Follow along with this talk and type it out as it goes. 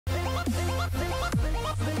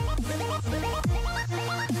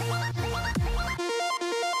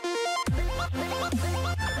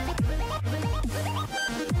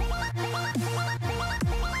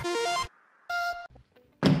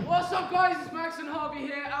Max and Harvey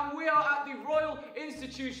here, and we are at the Royal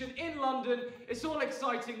Institution in London. It's all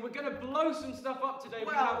exciting. We're going to blow some stuff up today.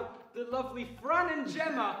 We have the lovely Fran and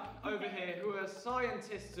Jemma over here, who are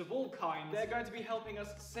scientists of all kinds. They're going to be helping us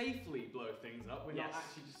safely blow things up. We're not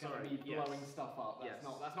actually just going to be blowing stuff up. That's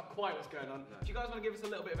not quite what's going on. No. Do you guys want to give us a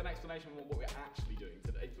little bit of an explanation of what we're actually doing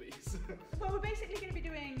today, please? Well, we're basically going to be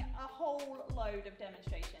doing a whole load of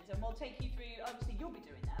demonstrations, and we'll take you through, obviously you'll be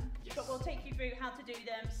doing them, but we'll take you through how to do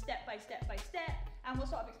them step by step by step, and we'll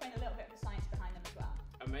sort of explain a little bit of the science behind them as well.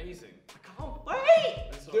 Amazing. I can't wait!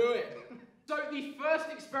 Let's do it. So the first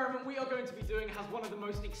experiment we are going to be doing has one of the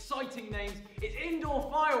most exciting names. It's indoor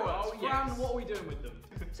fireworks. Fran, what are we doing with them?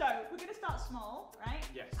 So we're going to start small, right?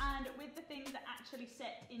 Yes. And with the things that actually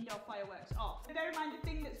set indoor fireworks off. Bear in mind, the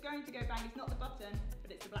thing that's going to go bang is not the button,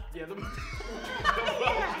 but it's the black button.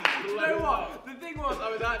 Yeah, You know what? The thing was, I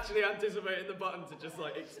was actually anticipating the button to just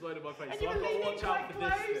like explode in my face. And So you I've were got to leaning watch out quite for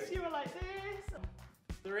close. this thing. You were like this.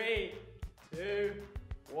 3, 2,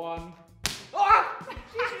 1. Ah! It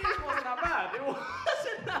wasn't that bad. It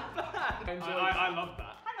wasn't that bad. I love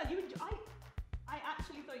that. Hang on, I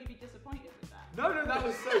actually thought you'd be disappointed with that. No, that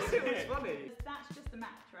was so sick. It was funny. That's just the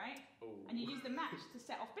match, right? Ooh. And you use the match to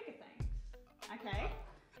set off bigger things. Okay.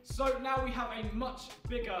 So now we have a much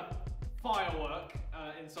bigger firework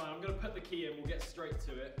inside. I'm going to put the key in. We'll get straight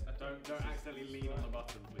to it. Don't accidentally lean on the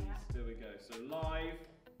button, please. There we go. So live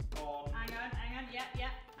on. Hang on.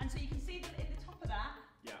 Yeah. And so you can see that in the top of that.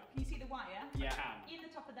 Yeah. Can you see the wire? Yeah. In the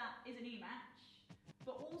top of that is an E-match,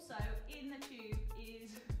 but also in the tube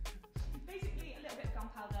is basically a little bit of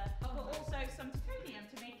gunpowder, but also some titanium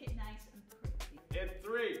to make it nice and pretty. In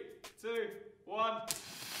 3, 2, 1.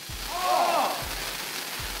 Oh!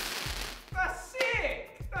 That's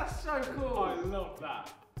sick! That's so cool. I love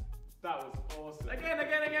that. That was awesome. Again.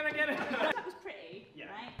 That was pretty,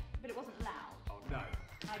 right? But it wasn't loud. Oh no.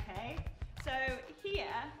 Okay. So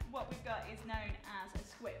here, what we've got is known as a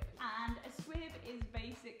squib, and a squib is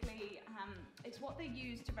basically it's what they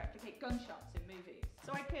use to replicate gunshots in movies.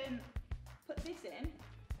 So I can put this in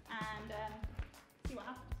and see what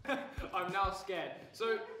happens. I'm now scared.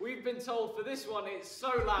 So we've been told for this one it's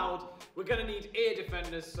so loud we're going to need ear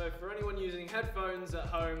defenders. So for anyone using headphones at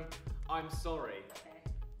home, I'm sorry. Okay.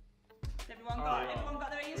 Has everyone got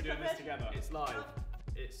their ears We're doing covered? this together. It's live.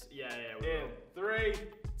 It's in 3,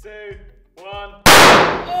 2, 1.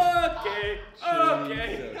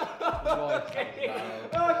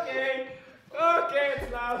 Okay,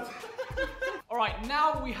 it's loud. Alright,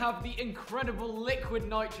 now we have the incredible liquid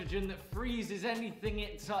nitrogen that freezes anything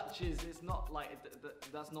it touches. It's not like,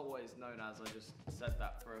 that's not what it's known as, I just said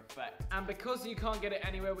that for effect. And because you can't get it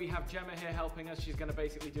anywhere, we have Jemma here helping us. She's going to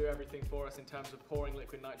basically do everything for us in terms of pouring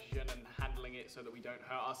liquid nitrogen and handling it so that we don't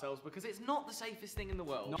hurt ourselves, because it's not the safest thing in the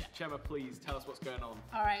world. Jemma, please tell us what's going on.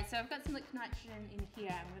 Alright, so I've got some liquid nitrogen in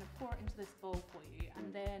here. I'm going to pour it into this bowl for you,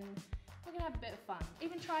 and then we're going to have a bit of fun.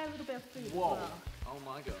 Even try a little bit of food as well. Oh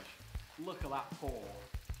my gosh. Look at that pour.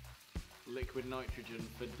 Liquid nitrogen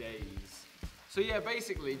for days. So yeah,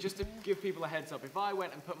 basically, just to give people a heads up, if I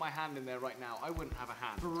went and put my hand in there right now, I wouldn't have a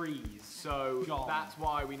hand. Freeze. So that's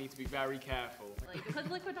why we need to be very careful. Because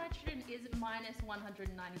liquid nitrogen is minus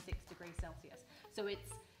 196 degrees Celsius. So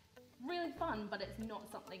it's really fun, but it's not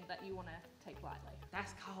something that you want to take lightly.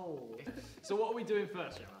 That's cold. So what are we doing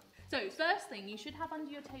first, Jemma? So first thing, you should have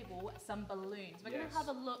under your table some balloons. We're going to have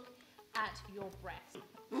a look at your breast.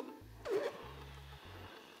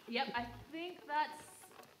 Yep, I think that's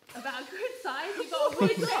about a good size. You've got a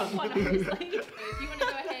really big one, obviously. If you want to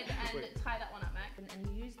go ahead and tie that one up, Max, and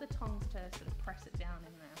use the tongs to sort of press it down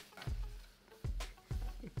in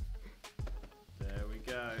there. There we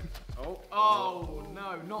go. Oh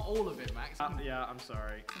no, not all of it, Max. Yeah, I'm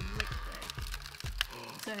sorry.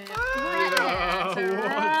 So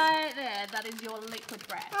right there, that is your liquid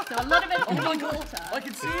breast. So a lot of it's going to be water. I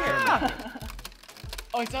can see it.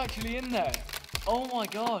 Oh, it's actually in there. Oh my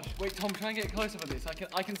gosh. Wait, Tom, try and get closer for this. I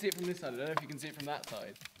can see it from this side. I don't know if you can see it from that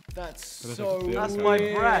side. That's so weird. That's my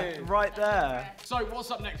breath right there. So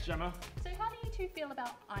what's up next, Jemma? So how do you two feel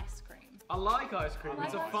about ice cream? I like ice cream. I like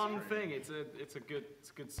it's a ice fun cream. thing. It's a good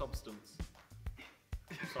substance.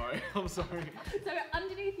 I'm sorry. So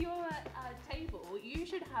underneath your table, you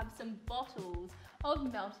should have some bottles of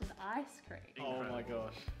melted ice cream. Oh my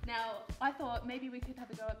gosh. Now, I thought maybe we could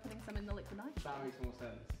have a go at putting some in the liquid nitrogen. That makes more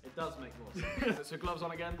sense. It does make more sense. So gloves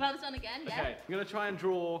on again? Gloves on again, yeah. Okay, I'm gonna try and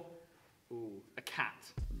draw a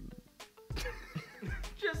cat.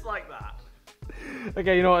 Just like that.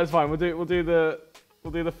 Okay, you know what, it's fine. We'll do the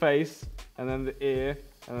face, and then the ear,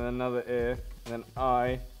 and then another ear, and then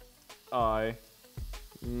eye,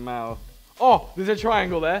 mouth. Oh, there's a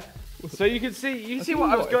triangle there. So you can see what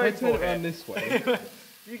I was going for. Turn it around this way.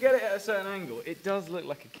 You get it at a certain angle, it does look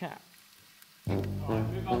like a cat. Alright,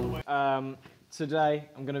 move out the way. Today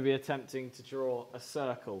I'm going to be attempting to draw a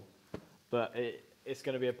circle, but it's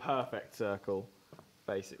going to be a perfect circle,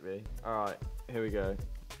 basically. Alright, here we go.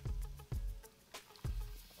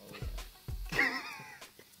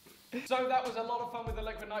 So that was a lot of fun with the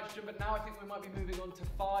liquid nitrogen, but now I think we might be moving on to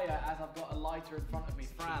fire as I've got a lighter in front of me.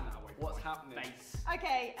 Fran, what's happening?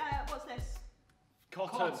 Okay, what's this?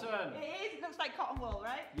 Cotton. It looks like cotton wool,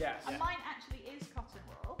 right? Yes. And mine actually is cotton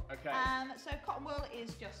wool. Okay. So cotton wool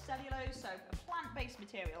is just cellulose, so a plant-based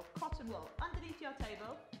material. Cotton wool. Underneath your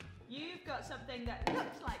table, you've got something that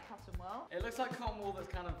looks like cotton wool. It looks like cotton wool that's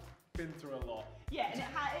kind of been through a lot. Yeah,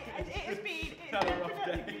 and it has been, it's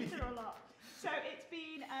definitely been through a lot. So it's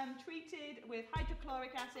been treated with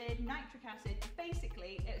hydrochloric acid, nitric acid.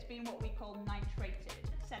 Basically, it's been what we call nitrated.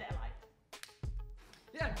 Set it alight.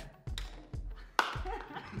 Yeah.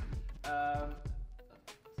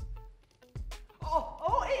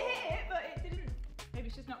 Oh, it hit it, but it didn't. Maybe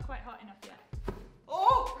it's just not quite hot enough yet.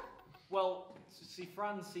 Oh! Well, see,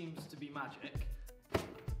 Fran seems to be magic.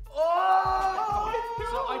 Oh!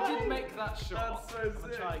 So I did make that shot. That's so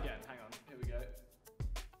sick. I'll try again. Hang on. Here we go.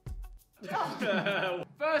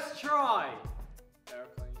 First try.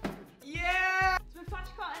 Airplane. Yeah! So with flash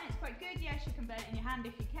cotton, it's quite good. Yes, you can burn it in your hand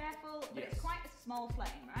if you're careful, but it's quite a small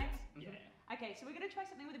flame, right? Yeah. Okay, so we're going to try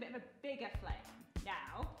something with a bit of a bigger flame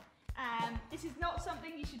now. This is not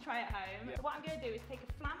something you should try at home. Yeah. So what I'm going to do is take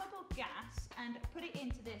a flammable gas and put it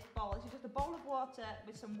into this bowl. This is just a bowl of water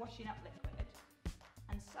with some washing up liquid.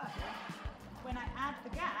 And so, when I add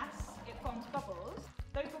the gas, it forms bubbles.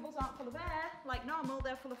 Those bubbles aren't full of air like normal,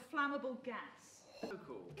 they're full of flammable gas. So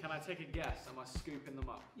cool. Can I take a guess? Am I scooping them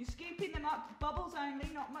up? You're scooping them up, bubbles only,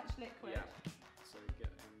 not much liquid. Yeah. So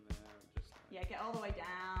get in there, just like Yeah, get all the way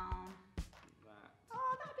down. that.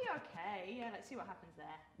 Oh, that'll be okay. Yeah, let's see what happens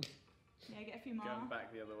there. Yeah, get a few more. Going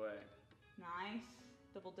back the other way. Nice.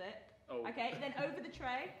 Double dip. Oh. Okay, then over the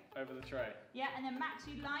tray. Over the tray. Yeah, and then Max,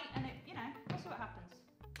 you light, and it, we'll see what happens.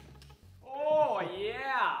 Oh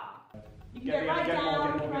yeah! You can get right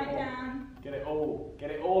down, right down. Get it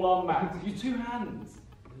all on, Max. You two hands.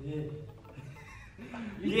 Yeah.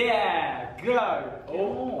 Yeah, go.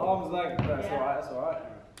 Oh, arms like that's alright.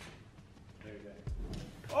 There we go.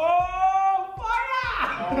 Oh,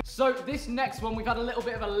 fire! So this next one, we've had a little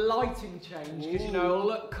bit of a lighting change because it'll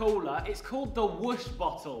look cooler. It's called the whoosh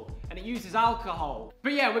bottle, and it uses alcohol.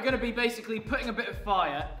 But yeah, we're going to be basically putting a bit of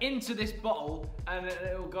fire into this bottle, and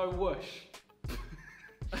it'll go whoosh.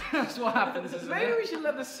 That's what happens, isn't it? Maybe we should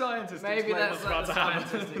let the scientist explain what's about to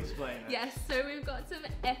happen. Explain it. Yes, so we've got some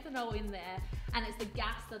ethanol in there, and it's the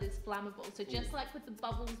gas that is flammable. So just like with the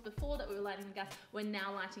bubbles before that we were lighting the gas, we're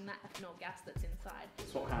now lighting that ethanol gas that's inside.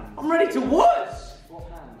 Swap hands. I'm ready to whoosh! Swap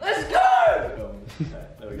hands. Let's go!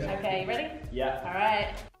 There we go. Okay, ready? Yeah. All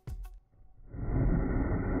right.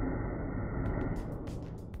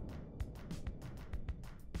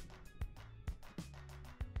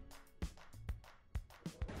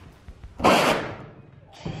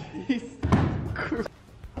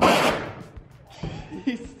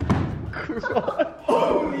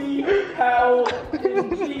 Holy hell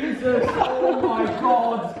in Jesus! Oh my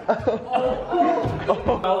God!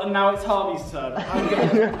 Well, and now it's Harvey's turn.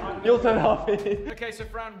 Your turn, Harvey. Okay, so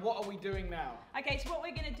Fran, what are we doing now? Okay, so what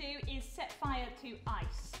we're going to do is set fire to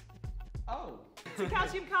ice. Oh. So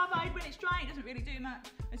calcium carbide, when it's dry, it doesn't really do much.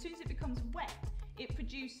 As soon as it becomes wet, it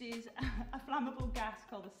produces a flammable gas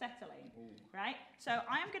called acetylene, right? So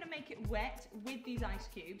I am going to make it wet with these ice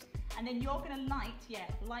cubes, and then you're going to light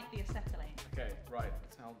the acetylene. Okay, right.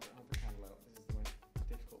 Let's hold the candle out. This is the most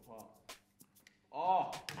difficult part.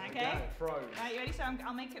 Oh, Okay. It froze. Right, you ready? So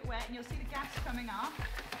I'll make it wet, and you'll see the gas coming off.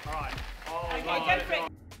 All right. Oh, Okay, right. go for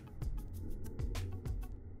it.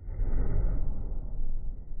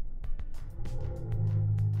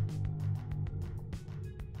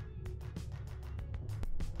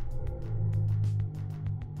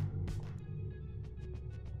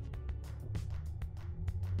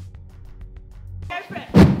 Go for it.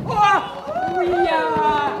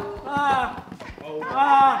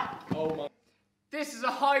 This is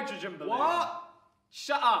a hydrogen balloon. What?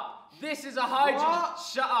 Shut up. This is a hydrogen. What?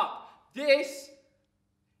 Shut up. This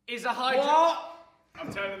is a hydrogen. What?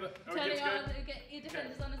 I'm turning the. Turning on, get your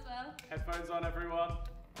defenders on as well. Headphones on, everyone.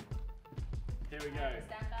 Here we go.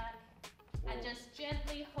 Stand back. And just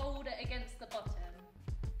gently hold it against the bottom.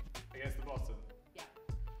 Against the bottom. Yeah.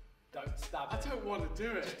 Don't stab I it. don't want to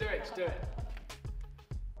do it. Just do it, just do it.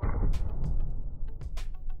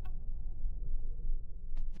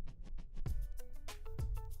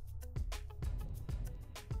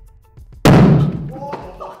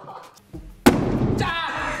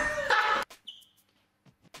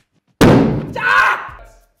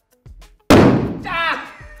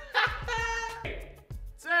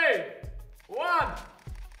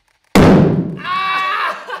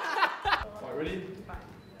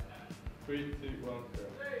 3, 2, 1, go.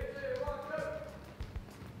 3, 2, 1, go!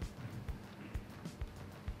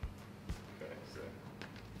 Okay, so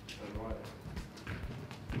turn right.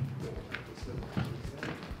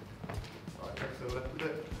 Right, next to the left a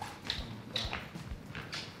bit.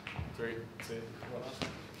 3, 2, 1.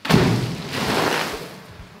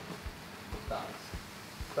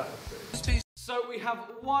 That's it. So we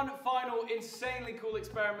have one final insanely cool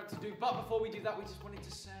experiment to do, but before we do that, we just wanted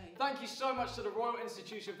to say thank you so much to the Royal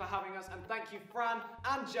Institution for having us, and thank you Fran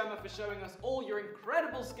and Jemma for showing us all your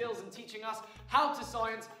incredible skills and teaching us how to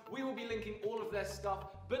science. We will be linking all of their stuff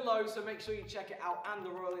below, so make sure you check it out, and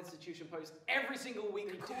the Royal Institution posts every single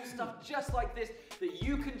week cool stuff just like this that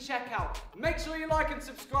you can check out. Make sure you like and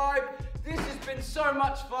subscribe. This has been so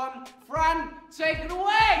much fun. Fran, take it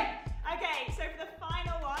away! Okay, so for the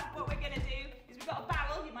final one, what we're going to do is we've got a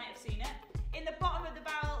barrel, you might have seen it. In the bottom of the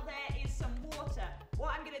barrel there is some water.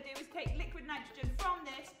 What I'm going to do is take liquid nitrogen from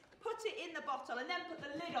this, put it in the bottle, and then put the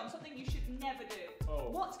lid on, something you should never do. Oh.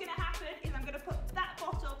 What's going to happen is I'm going to put that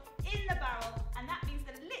bottle in the barrel, and that means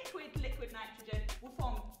the liquid nitrogen will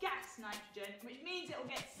form gas nitrogen, which means it will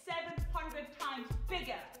get 700 times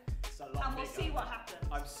bigger. It's a lot and we'll bigger. see what happens.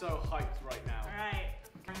 I'm so hyped right now. Alright.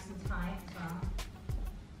 Nice and tight as well.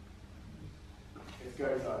 It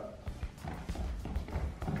goes up.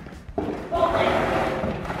 Hold it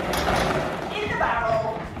in the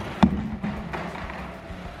barrel.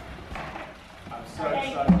 I'm so Okay,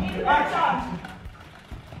 excited. lights on.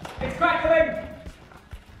 It's crackling!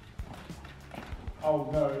 Oh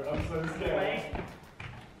no, I'm so scared. Wait.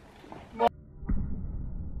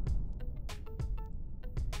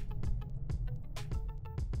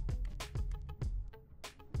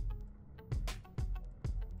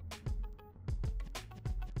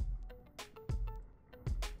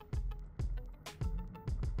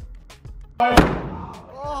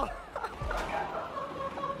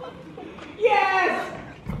 Yes!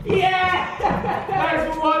 Yeah!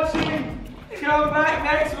 Thanks for watching. Come back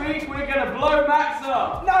next week. We're gonna blow Max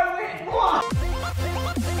up. No